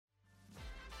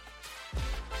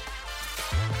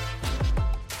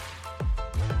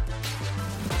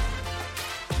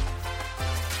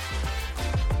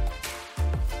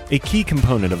A key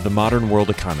component of the modern world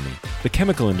economy, the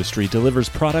chemical industry delivers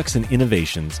products and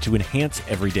innovations to enhance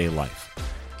everyday life.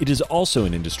 It is also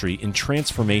an industry in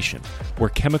transformation, where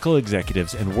chemical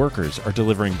executives and workers are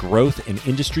delivering growth and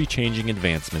industry-changing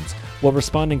advancements while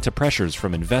responding to pressures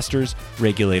from investors,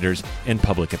 regulators, and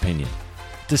public opinion.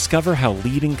 Discover how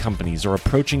leading companies are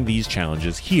approaching these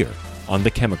challenges here on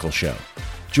The Chemical Show.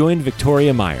 Join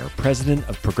Victoria Meyer, president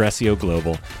of Progressio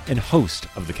Global and host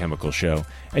of The Chemical Show,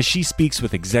 as she speaks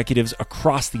with executives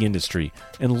across the industry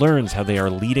and learns how they are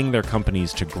leading their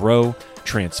companies to grow,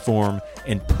 transform,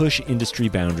 and push industry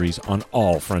boundaries on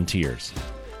all frontiers.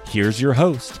 Here's your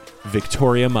host,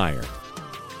 Victoria Meyer.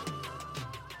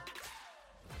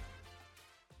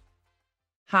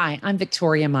 Hi, I'm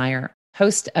Victoria Meyer,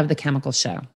 host of The Chemical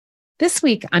Show. This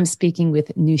week, I'm speaking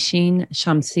with Noushin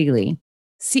Shamsili,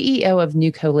 CEO of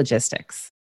NUCO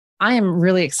Logistics. I am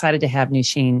really excited to have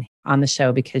Noushin on the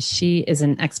show because she is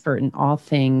an expert in all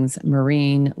things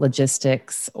marine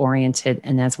logistics oriented.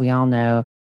 And as we all know,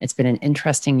 it's been an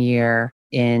interesting year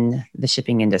in the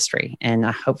shipping industry. And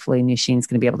hopefully Noushin's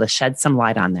going to be able to shed some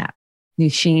light on that.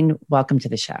 Noushin, welcome to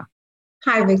the show.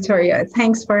 Hi, Victoria.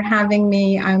 Thanks for having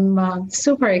me. I'm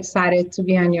super excited to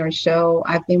be on your show.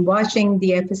 I've been watching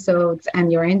the episodes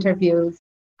and your interviews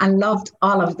and loved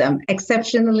all of them,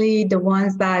 exceptionally the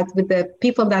ones that with the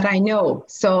people that I know.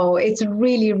 So it's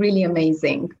really, really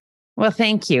amazing. Well,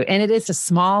 thank you. And it is a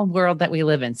small world that we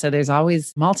live in. So there's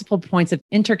always multiple points of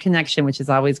interconnection, which is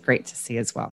always great to see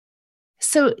as well.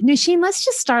 So Noushin, let's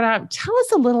just start out. Tell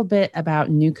us a little bit about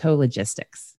NUCO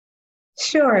Logistics.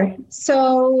 Sure.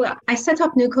 So I set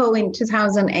up NUCO in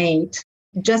 2008,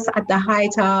 just at the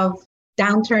height of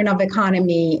downturn of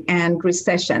economy and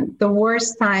recession, the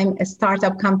worst time a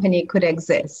startup company could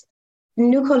exist.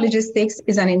 NUCO Logistics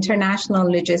is an international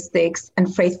logistics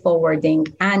and freight forwarding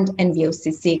and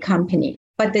NVOCC company.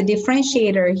 But the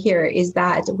differentiator here is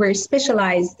that we're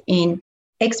specialized in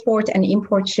export and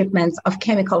import shipments of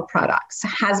chemical products,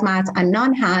 hazmat and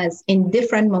non-haz, in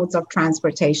different modes of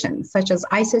transportation, such as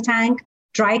isotank,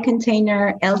 dry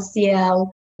container,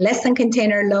 LCL, less than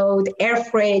container load, air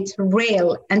freight,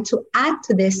 rail. And to add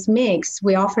to this mix,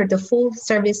 we offer the full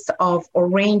service of a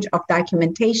range of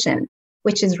documentation,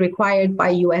 which is required by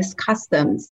US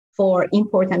Customs for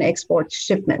import and export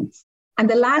shipments. And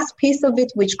the last piece of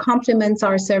it, which complements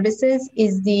our services,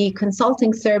 is the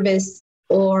consulting service,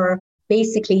 or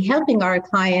basically helping our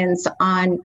clients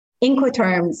on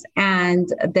Incoterms and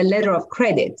the letter of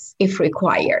credits if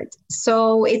required.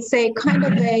 So it's a kind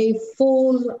of a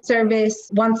full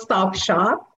service, one-stop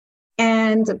shop.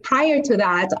 And prior to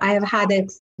that, I have had a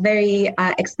very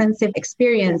extensive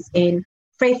experience in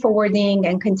freight forwarding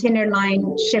and container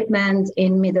line shipment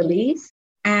in Middle East.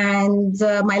 And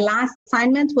my last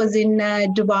assignment was in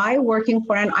Dubai, working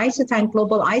for an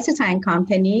global isotank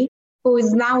company, who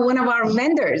is now one of our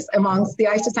vendors amongst the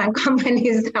isotank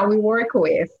companies that we work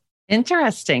with.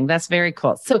 Interesting. That's very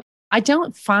cool. So I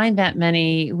don't find that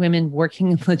many women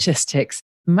working in logistics,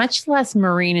 much less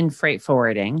marine and freight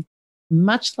forwarding,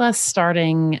 much less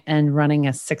starting and running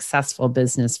a successful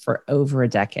business for over a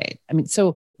decade. I mean,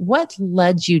 so what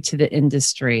led you to the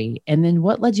industry? And then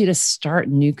what led you to start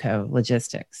NUCO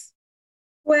Logistics?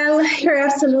 Well, you're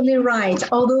absolutely right.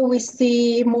 Although we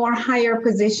see more higher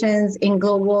positions in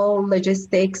global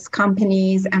logistics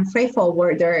companies and freight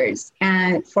forwarders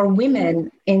and for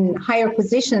women in higher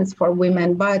positions for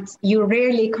women, but you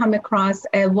rarely come across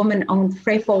a woman-owned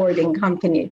freight forwarding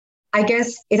company. I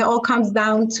guess it all comes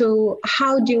down to,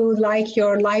 how do you like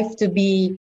your life to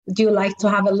be? Do you like to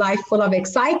have a life full of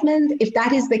excitement? If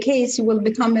that is the case, you will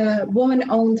become a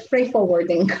woman-owned freight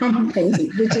forwarding company,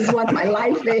 which is what my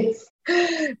life is.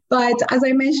 But as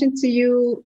I mentioned to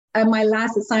you, my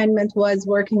last assignment was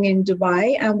working in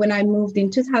Dubai. And when I moved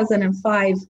in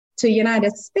 2005 to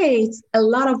United States, a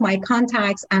lot of my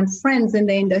contacts and friends in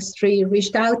the industry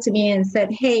reached out to me and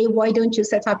said, hey, why don't you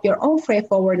set up your own freight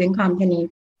forwarding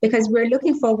company? Because we're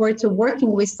looking forward to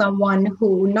working with someone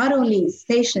who not only is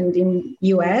stationed in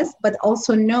US, but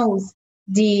also knows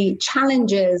the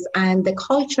challenges and the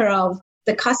culture of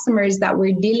the customers that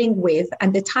we're dealing with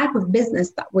and the type of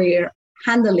business that we're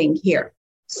handling here.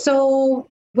 So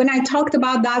when I talked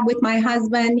about that with my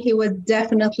husband, he was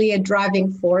definitely a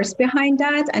driving force behind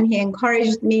that. And he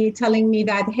encouraged me, telling me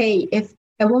that, hey, if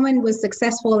a woman was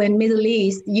successful in Middle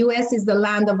East, US is the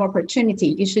land of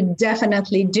opportunity. You should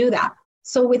definitely do that.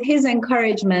 So with his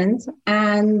encouragement,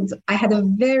 and I had a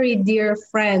very dear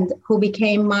friend who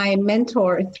became my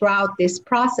mentor throughout this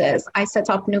process, I set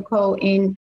up NUCO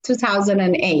in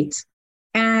 2008.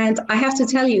 And I have to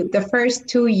tell you, the first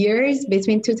 2 years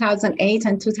between 2008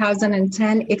 and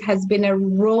 2010, it has been a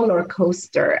roller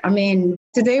coaster. I mean,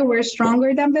 today we're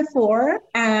stronger than before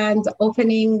and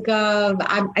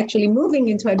I'm actually moving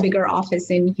into a bigger office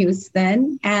in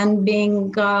Houston and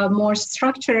being more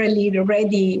structurally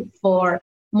ready for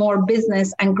more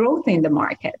business and growth in the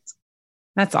market.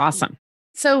 That's awesome.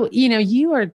 So,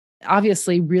 you are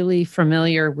obviously really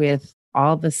familiar with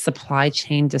all the supply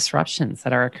chain disruptions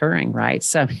that are occurring, right?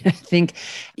 So I think,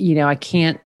 I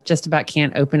can't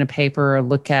open a paper or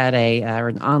look at or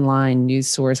an online news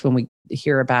source when we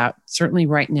hear about, certainly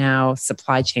right now,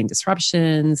 supply chain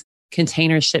disruptions,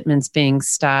 container shipments being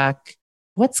stuck.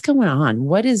 What's going on?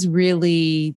 What is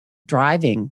really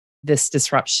driving this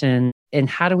disruption, and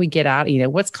how do we get out?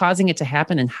 What's causing it to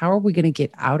happen, and how are we going to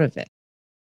get out of it?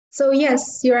 So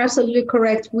yes, you're absolutely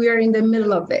correct. We are in the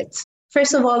middle of it.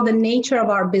 First of all, the nature of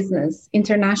our business,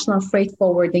 international freight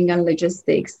forwarding and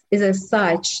logistics, is as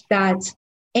such that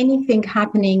anything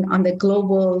happening on the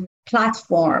global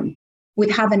platform would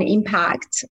have an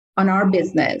impact on our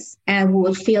business, and we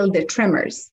will feel the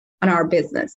tremors on our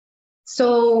business.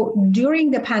 So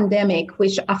during the pandemic,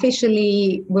 which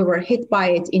officially we were hit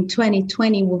by it in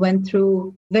 2020, we went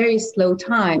through very slow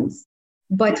times.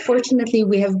 But fortunately,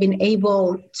 we have been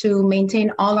able to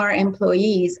maintain all our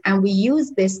employees, and we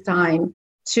use this time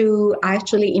to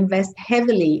actually invest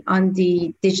heavily on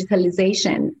the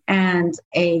digitalization and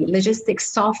a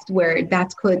logistics software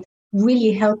that could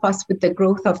really help us with the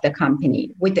growth of the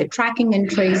company, with the tracking and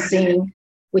tracing,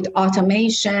 with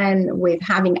automation, with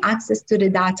having access to the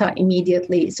data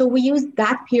immediately. So we use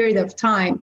that period of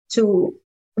time to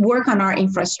work on our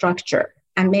infrastructure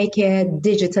and make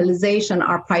digitalization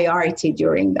our priority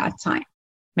during that time.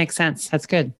 Makes sense. That's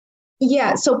good.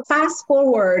 Yeah. So fast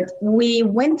forward, we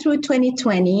went through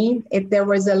 2020. There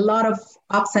was a lot of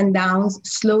ups and downs,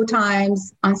 slow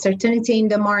times, uncertainty in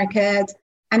the market.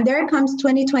 And there comes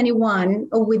 2021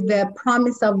 with the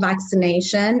promise of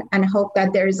vaccination and hope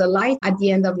that there is a light at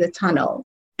the end of the tunnel.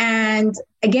 And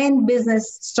again,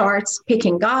 business starts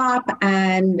picking up,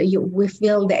 and we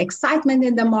feel the excitement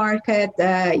in the market,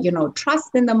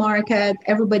 trust in the market.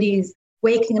 Everybody's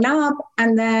waking up.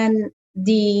 And then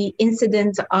the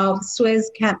incident of Suez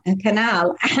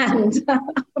Canal and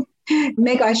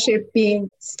mega ship being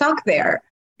stuck there.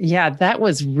 Yeah, that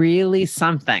was really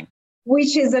something.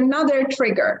 Which is another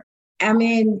trigger,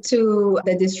 to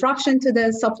the disruption to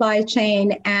the supply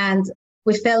chain. And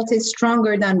we felt it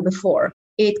stronger than before.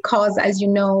 It caused, as you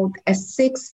know,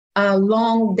 6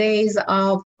 long days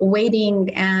of waiting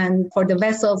and for the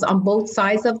vessels on both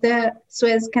sides of the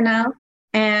Suez Canal.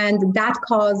 And that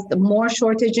caused more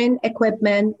shortage in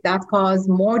equipment, that caused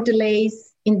more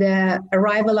delays in the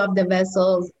arrival of the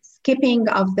vessels, skipping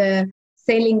of the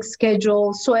sailing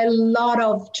schedule. So a lot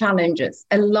of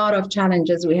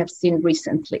challenges we have seen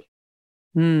recently.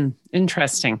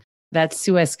 Interesting. That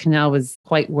Suez Canal was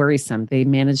quite worrisome. They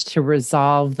managed to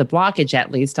resolve the blockage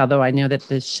at least, although I know that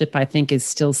the ship, I think, is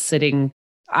still sitting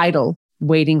idle,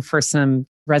 waiting for some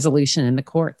resolution in the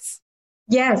courts.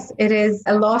 Yes, it is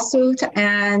a lawsuit,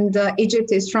 and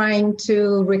Egypt is trying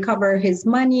to recover his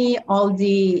money. All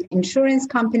the insurance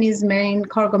companies, marine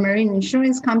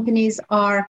insurance companies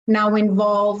are now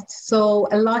involved. So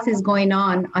a lot is going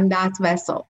on that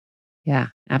vessel. Yeah,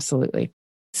 absolutely.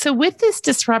 So with this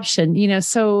disruption,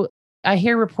 so I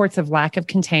hear reports of lack of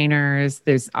containers.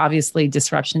 There's obviously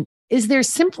disruption. Is there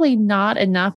simply not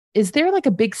enough? Is there like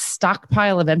a big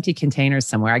stockpile of empty containers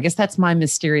somewhere? I guess that's my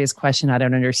mysterious question I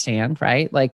don't understand,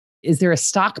 right? Like, is there a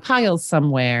stockpile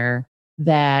somewhere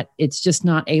that it's just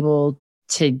not able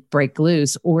to break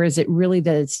loose? Or is it really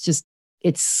that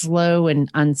it's slow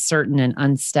and uncertain and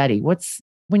unsteady?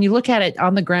 When you look at it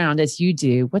on the ground as you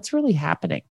do, what's really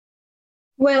happening?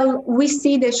 Well, we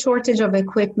see the shortage of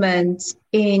equipment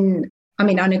on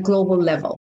a global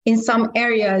level. In some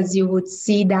areas, you would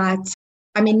see that,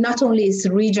 not only is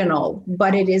regional,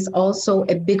 but it is also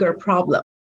a bigger problem.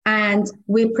 And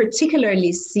we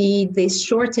particularly see this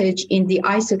shortage in the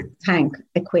ISO tank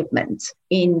equipment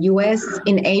in US,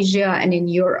 in Asia, and in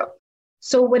Europe.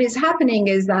 So what is happening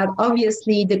is that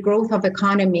obviously the growth of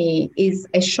economy is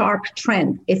a sharp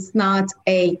trend. It's not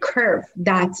a curve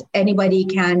that anybody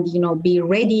can, be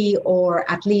ready or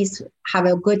at least have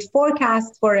a good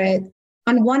forecast for it.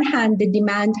 On one hand, the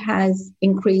demand has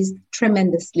increased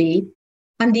tremendously.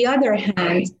 On the other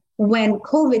hand, when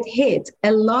COVID hit,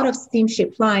 a lot of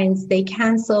steamship lines, they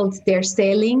canceled their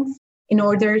sailings in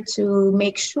order to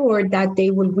make sure that they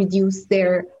will reduce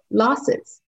their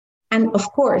losses. And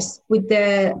of course, with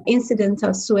the incident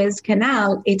of Suez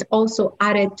Canal, it also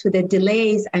added to the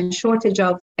delays and shortage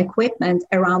of equipment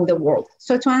around the world.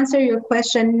 So to answer your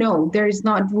question, no, there is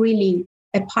not really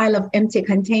a pile of empty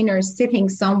containers sitting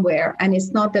somewhere, and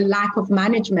it's not the lack of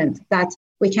management that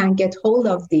we can't get hold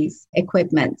of these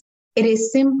equipment. It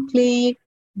is simply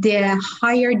the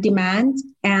higher demand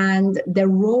and the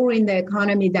roar in the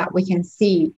economy that we can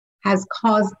see has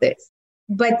caused this.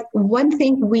 But one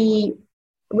thing we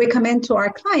recommend to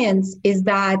our clients is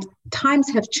that times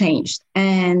have changed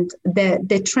and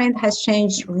the trend has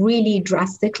changed really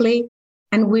drastically.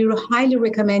 And we highly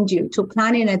recommend you to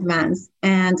plan in advance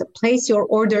and place your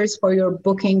orders for your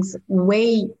bookings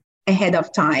way ahead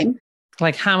of time.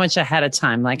 Like how much ahead of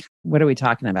time? Like, what are we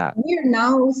talking about? We're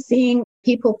now seeing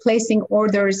people placing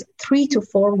orders 3 to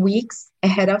 4 weeks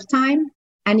ahead of time.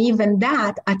 And even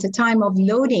that at the time of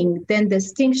loading, then the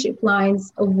steamship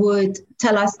lines would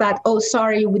tell us that, oh,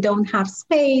 sorry, we don't have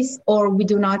space or we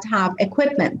do not have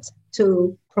equipment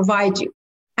to provide you.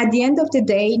 At the end of the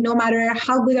day, no matter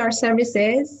how good our service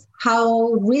is,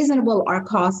 how reasonable our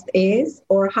cost is,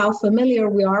 or how familiar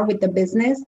we are with the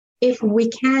business, if we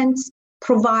can't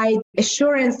provide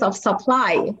assurance of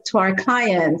supply to our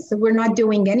clients, we're not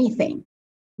doing anything.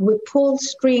 We pull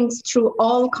strings through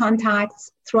all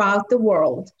contacts throughout the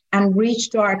world and reach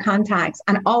to our contacts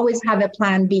and always have a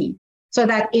plan B. So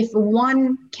that if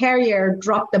one carrier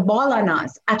dropped the ball on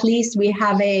us, at least we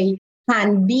have a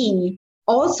plan B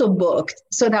also booked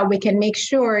so that we can make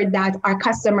sure that our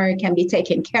customer can be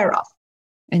taken care of.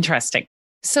 Interesting.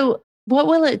 So what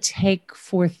will it take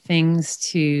for things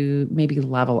to maybe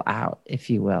level out, if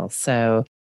you will? So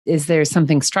is there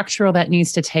something structural that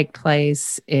needs to take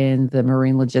place in the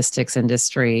marine logistics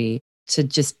industry to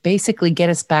just basically get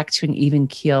us back to an even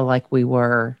keel like we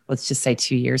were, let's just say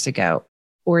 2 years ago?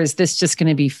 Or is this just going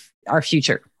to be our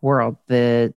future world,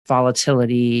 the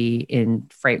volatility in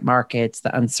freight markets,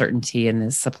 the uncertainty in the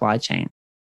supply chain?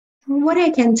 What I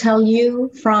can tell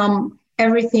you from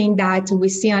everything that we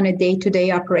see on a day-to-day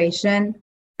operation,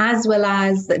 as well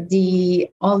as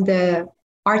all the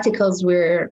articles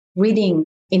we're reading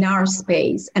in our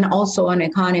space and also on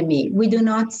economy, we do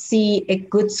not see a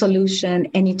good solution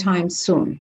anytime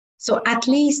soon. So at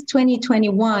least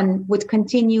 2021 would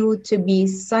continue to be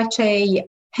such a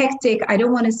hectic, I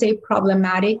don't want to say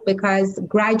problematic, because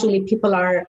gradually people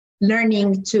are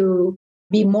learning to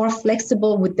be more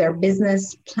flexible with their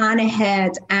business, plan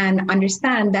ahead, and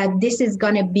understand that this is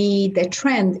going to be the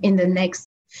trend in the next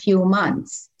few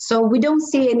months. So we don't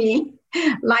see any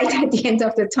light at the end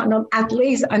of the tunnel, at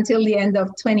least until the end of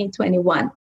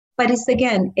 2021. But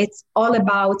it's all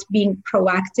about being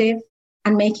proactive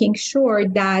and making sure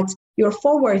that you're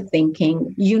forward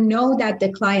thinking. You know that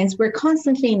the clients, we're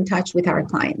constantly in touch with our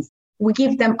clients. We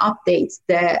give them updates,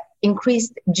 the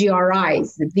increased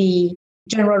GRIs, the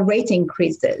general rate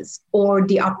increases, or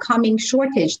the upcoming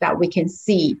shortage that we can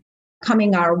see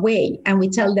coming our way. And we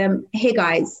tell them, hey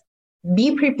guys,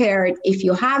 be prepared. If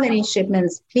you have any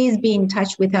shipments, please be in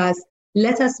touch with us.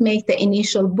 Let us make the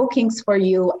initial bookings for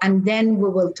you. And then we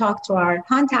will talk to our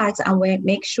contacts and we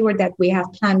make sure that we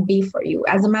have plan B for you.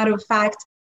 As a matter of fact,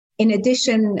 in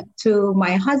addition to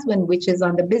my husband, which is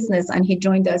on the business, and he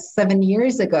joined us 7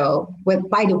 years ago. Well,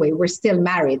 by the way, we're still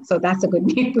married, so that's a good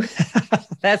news.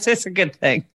 That's just a good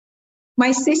thing.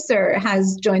 My sister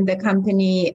has joined the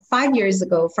company 5 years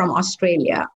ago from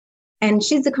Australia, and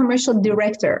she's the commercial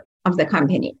director of the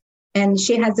company. And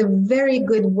she has a very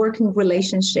good working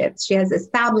relationship. She has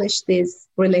established these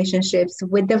relationships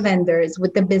with the vendors,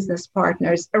 with the business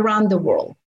partners around the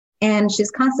world. And she's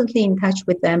constantly in touch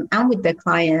with them and with the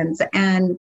clients.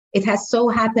 And it has so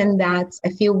happened that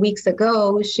a few weeks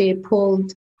ago, she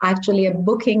pulled actually a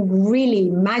booking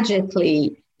really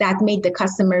magically that made the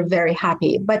customer very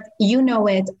happy. But you know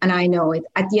it, and I know it.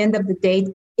 At the end of the day,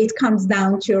 it comes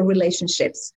down to your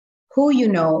relationships. Who you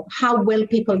know, how well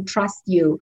people trust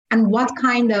you, and what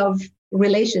kind of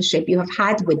relationship you have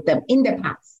had with them in the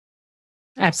past.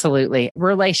 Absolutely.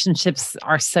 Relationships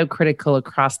are so critical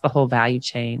across the whole value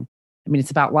chain. I mean,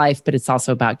 it's about life, but it's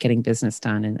also about getting business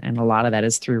done. And a lot of that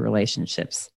is through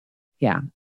relationships. Yeah.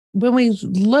 When we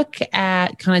look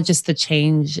at kind of just the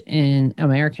change in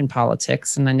American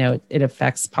politics, and I know it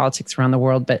affects politics around the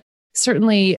world, but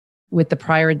certainly with the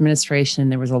prior administration,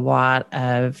 there was a lot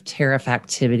of tariff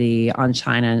activity on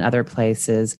China and other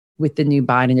places. With the new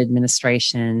Biden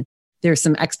administration, there's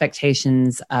some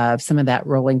expectations of some of that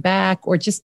rolling back or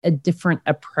just a different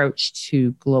approach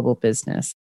to global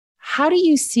business. How do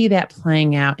you see that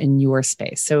playing out in your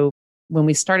space? So when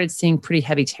we started seeing pretty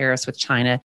heavy tariffs with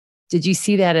China, did you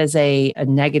see that as a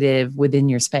negative within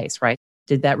your space, right?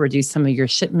 Did that reduce some of your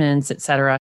shipments, et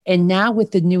cetera? And now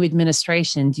with the new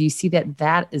administration, do you see that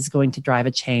that is going to drive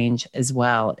a change as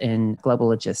well in global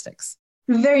logistics?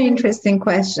 Very interesting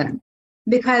question.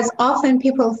 Because often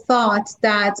people thought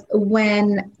that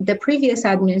when the previous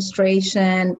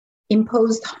administration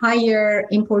imposed higher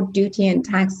import duty and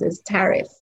taxes tariff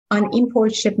on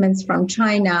import shipments from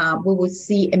China, we would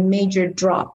see a major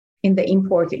drop in the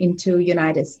import into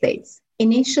United States.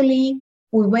 Initially,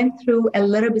 we went through a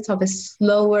little bit of a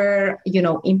slower,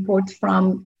 import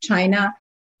from China,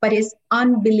 but it's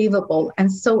unbelievable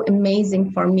and so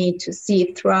amazing for me to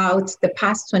see throughout the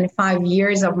past 25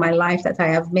 years of my life that I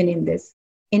have been in this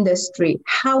industry,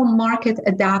 how market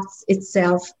adapts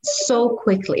itself so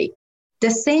quickly.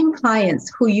 The same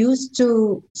clients who used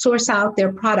to source out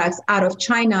their products out of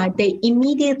China, they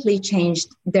immediately changed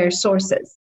their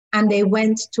sources and they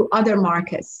went to other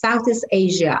markets, Southeast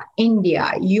Asia,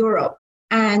 India, Europe,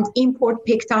 and import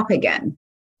picked up again.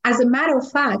 As a matter of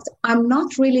fact, I'm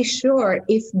not really sure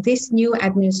if this new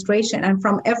administration, and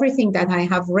from everything that I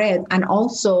have read, and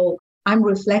also I'm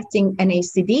reflecting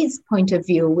NACD's point of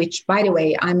view, which, by the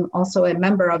way, I'm also a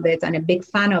member of it and a big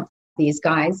fan of these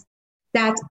guys,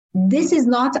 that this is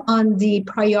not on the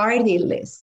priority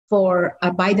list for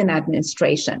a Biden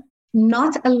administration.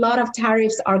 Not a lot of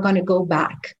tariffs are going to go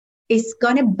back. It's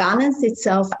going to balance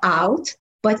itself out.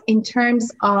 But in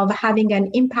terms of having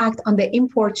an impact on the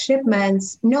import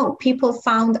shipments, no, people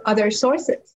found other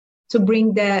sources to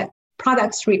bring the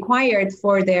products required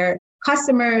for their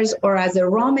customers or as a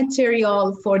raw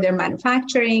material for their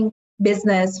manufacturing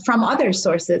business from other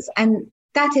sources. And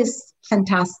that is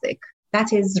fantastic.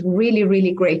 That is really,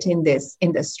 really great in this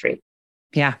industry.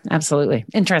 Yeah, absolutely.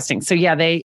 Interesting. So yeah,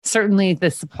 the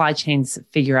supply chains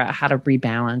figure out how to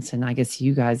rebalance. And I guess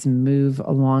you guys move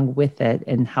along with it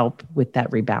and help with that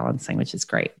rebalancing, which is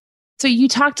great. So you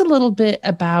talked a little bit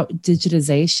about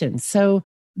digitization. So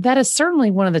that is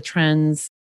certainly one of the trends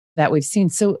that we've seen.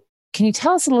 So can you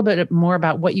tell us a little bit more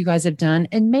about what you guys have done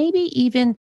and maybe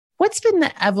even what's been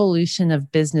the evolution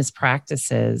of business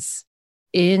practices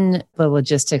in the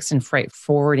logistics and freight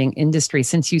forwarding industry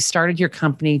since you started your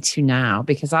company to now?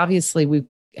 Because obviously we've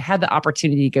had the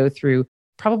opportunity to go through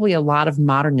probably a lot of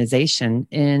modernization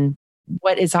in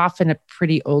what is often a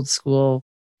pretty old school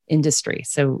industry.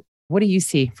 So what do you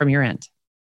see from your end?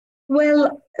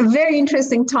 Well, very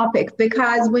interesting topic,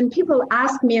 because when people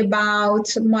ask me about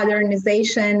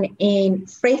modernization in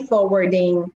freight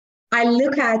forwarding, I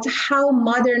look at how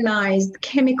modernized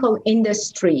chemical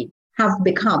industry have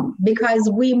become, because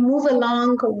we move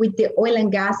along with the oil and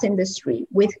gas industry,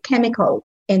 with chemical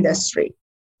industry.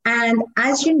 And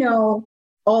as you know,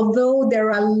 although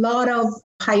there are a lot of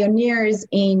pioneers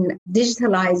in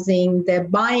digitalizing the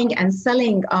buying and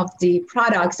selling of the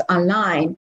products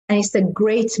online, and it's a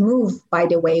great move, by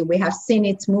the way, we have seen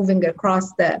it moving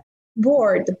across the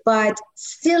board, but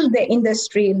still the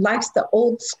industry likes the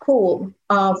old school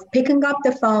of picking up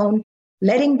the phone,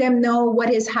 letting them know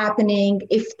what is happening,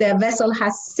 if the vessel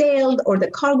has sailed or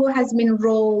the cargo has been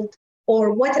rolled,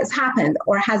 or what has happened,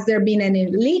 or has there been any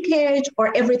leakage,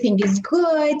 or everything is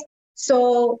good.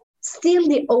 So still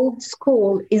the old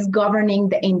school is governing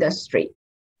the industry.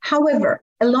 However,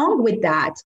 along with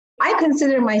that, I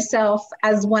consider myself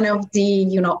as one of the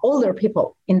older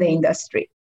people in the industry,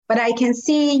 but I can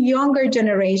see younger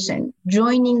generation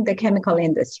joining the chemical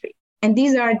industry. And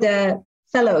these are the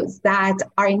fellows that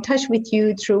are in touch with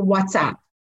you through WhatsApp,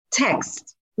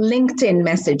 text, LinkedIn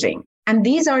messaging. And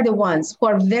these are the ones who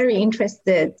are very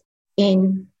interested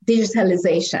in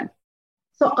digitalization.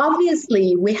 So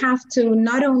obviously, we have to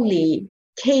not only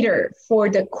cater for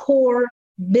the core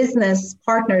business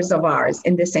partners of ours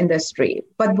in this industry,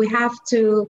 but we have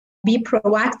to be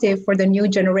proactive for the new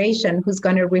generation who's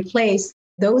going to replace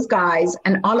those guys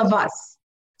and all of us.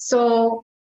 So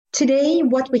today,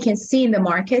 what we can see in the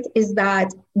market is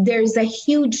that there's a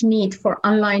huge need for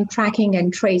online tracking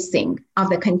and tracing of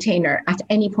the container at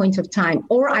any point of time,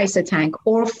 or isotank,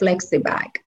 or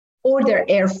flexibag, or their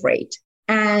air freight.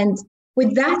 And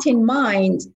with that in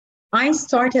mind, I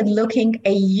started looking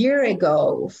a year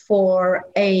ago for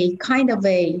a kind of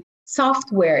a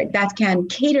software that can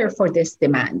cater for this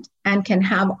demand and can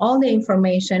have all the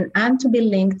information and to be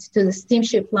linked to the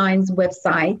steamship lines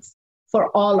websites for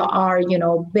all our,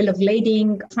 bill of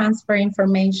lading, transfer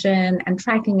information, and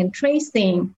tracking and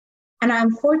tracing. And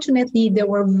unfortunately, there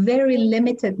were very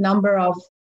limited number of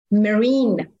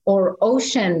marine or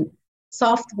ocean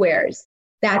softwares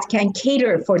that can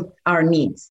cater for our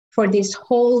needs, for this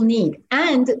whole need,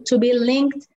 and to be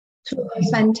linked to a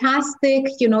fantastic,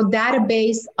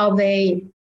 database of a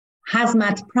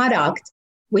hazmat product,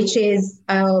 which is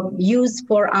used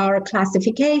for our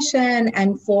classification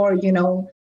and for,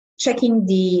 checking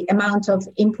the amount of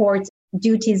import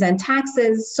duties and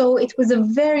taxes. So it was a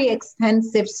very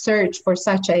extensive search for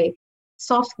such a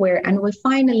software. And we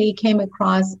finally came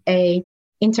across a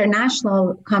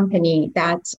international company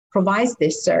that provides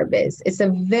this service. It's a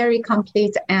very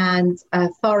complete and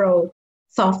thorough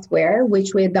software,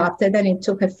 which we adopted, and it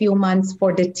took a few months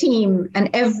for the team, and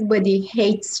everybody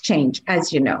hates change,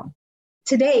 as you know.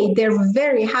 Today, they're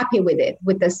very happy with it,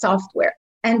 with the software.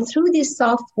 And through this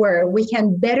software, we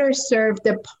can better serve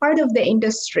the part of the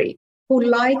industry who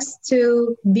likes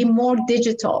to be more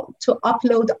digital, to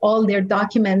upload all their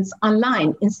documents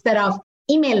online instead of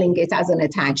emailing it as an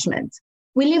attachment.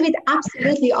 We leave it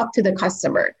absolutely up to the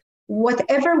customer.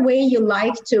 Whatever way you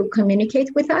like to communicate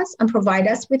with us and provide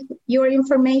us with your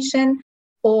information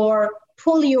or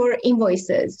pull your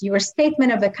invoices, your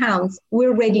statement of accounts,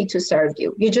 we're ready to serve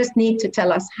you. You just need to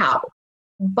tell us how.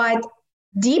 But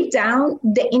deep down,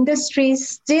 the industry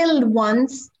still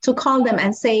wants to call them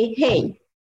and say, hey,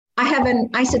 I have an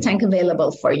ISO tank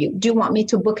available for you. Do you want me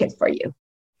to book it for you?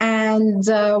 And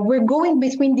we're going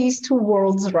between these two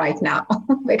worlds right now,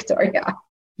 Victoria.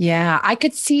 Yeah, I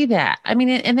could see that. I mean,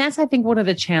 and that's, I think, one of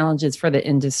the challenges for the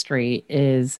industry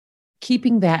is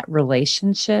keeping that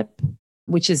relationship,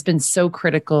 which has been so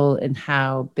critical in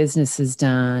how business is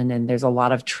done. And there's a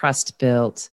lot of trust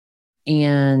built,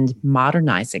 and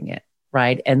modernizing it,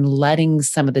 right? And letting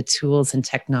some of the tools and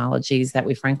technologies that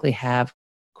we frankly have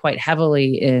quite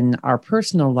heavily in our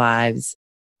personal lives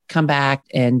come back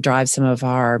and drive some of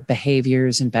our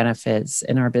behaviors and benefits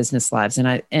in our business lives.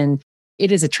 And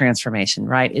it is a transformation,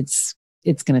 right? It's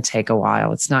going to take a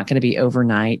while. It's not going to be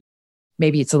overnight.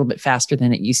 Maybe it's a little bit faster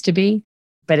than it used to be,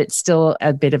 but it's still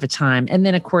a bit of a time. And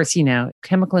then, of course,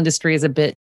 chemical industry is a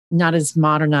bit not as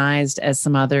modernized as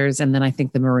some others. And then I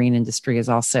think the marine industry is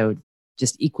also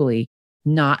just equally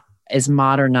not as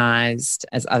modernized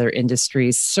as other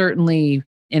industries, certainly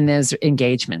in those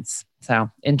engagements. So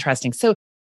interesting. So,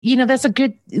 that's a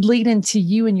good lead into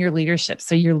you and your leadership.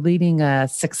 So you're leading a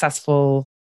successful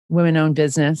women-owned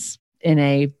business in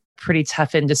a pretty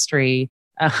tough industry.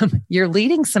 You're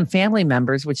leading some family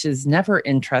members, which is never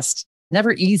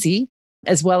easy,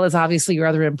 as well as obviously your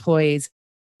other employees.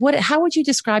 How would you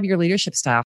describe your leadership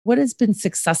style? What has been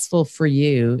successful for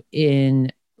you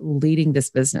in leading this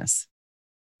business?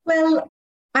 Well,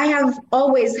 I have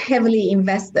always heavily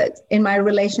invested in my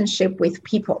relationship with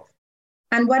people.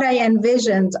 And what I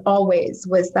envisioned always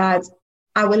was that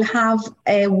I will have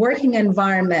a working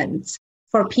environment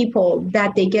for people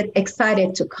that they get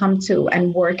excited to come to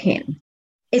and work in.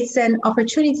 It's an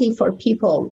opportunity for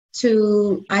people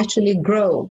to actually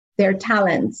grow their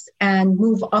talents and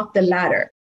move up the ladder.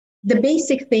 The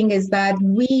basic thing is that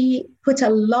we put a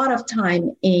lot of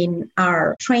time in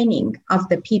our training of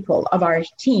the people, of our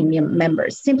team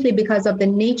members, simply because of the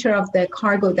nature of the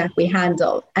cargo that we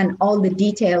handle and all the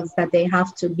details that they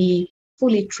have to be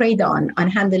fully trained on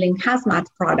handling hazmat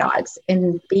products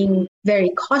and being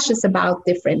very cautious about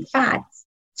different facts.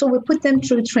 So we put them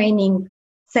through training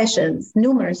sessions,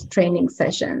 numerous training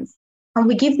sessions, and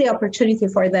we give the opportunity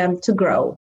for them to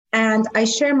grow. And I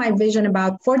share my vision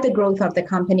for the growth of the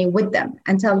company with them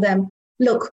and tell them,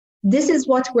 look, this is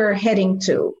what we're heading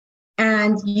to.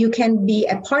 And you can be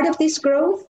a part of this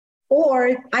growth,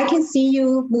 or I can see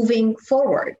you moving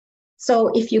forward. So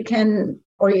if you can,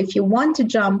 or if you want to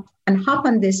jump and hop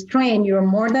on this train, you're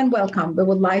more than welcome. We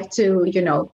would like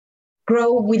to,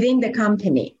 grow within the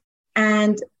company.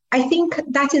 And I think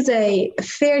that is a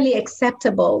fairly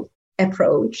acceptable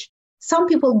approach. Some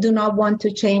people do not want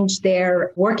to change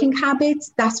their working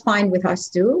habits. That's fine with us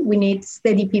too. We need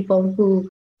steady people who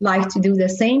like to do the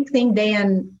same thing day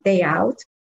in, day out.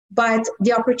 But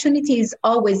the opportunity is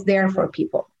always there for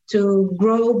people to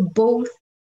grow both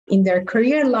in their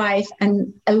career life,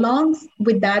 and along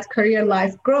with that career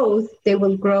life growth, they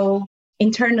will grow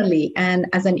internally and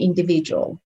as an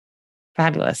individual.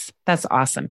 Fabulous. That's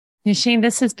awesome. Noushin,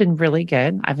 this has been really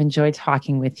good. I've enjoyed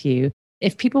talking with you.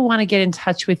 If people want to get in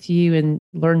touch with you and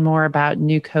learn more about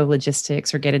NUCO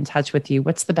Logistics or get in touch with you,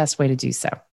 what's the best way to do so?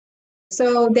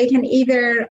 So they can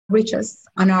either reach us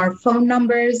on our phone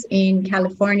numbers in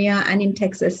California and in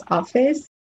Texas office,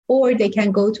 or they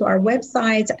can go to our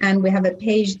website and we have a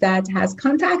page that has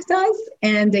contact us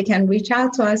and they can reach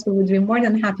out to us. We would be more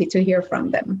than happy to hear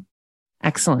from them.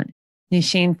 Excellent.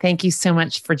 Noushin, thank you so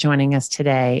much for joining us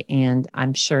today. And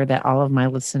I'm sure that all of my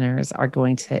listeners are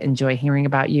going to enjoy hearing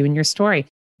about you and your story.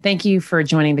 Thank you for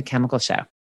joining The Chemical Show.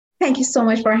 Thank you so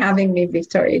much for having me,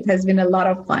 Victoria. It has been a lot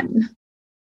of fun.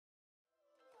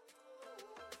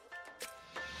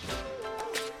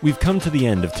 We've come to the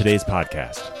end of today's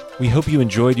podcast. We hope you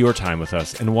enjoyed your time with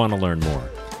us and want to learn more.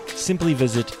 simply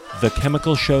visit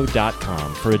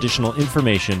thechemicalshow.com for additional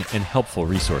information and helpful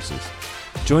resources.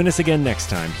 Join us again next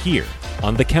time here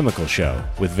on The Chemical Show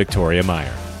with Victoria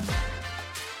Meyer.